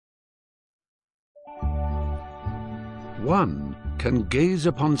One can gaze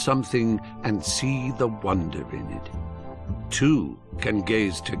upon something and see the wonder in it. Two can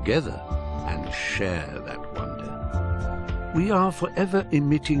gaze together and share that wonder. We are forever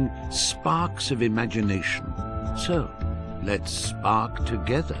emitting sparks of imagination, so let's spark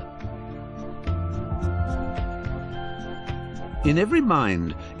together. In every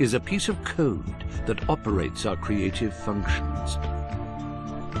mind is a piece of code that operates our creative functions.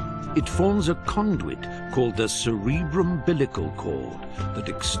 It forms a conduit called the cerebrum-umbilical cord that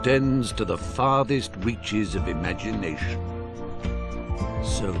extends to the farthest reaches of imagination.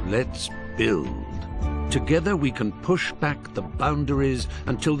 So let's build. Together we can push back the boundaries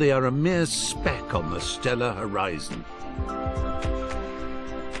until they are a mere speck on the stellar horizon.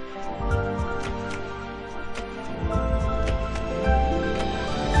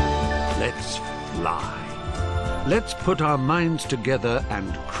 Let's fly. Let's put our minds together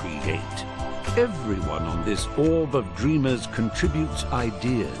and create. Everyone on this orb of dreamers contributes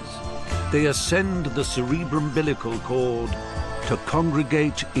ideas. They ascend the cerebrum-umbilical cord to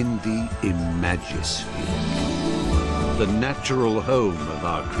congregate in the Imagisphere, the natural home of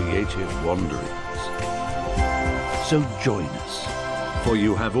our creative wanderings. So join us, for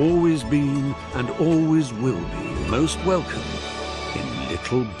you have always been and always will be most welcome in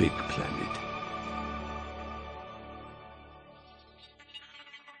Little Big Planet.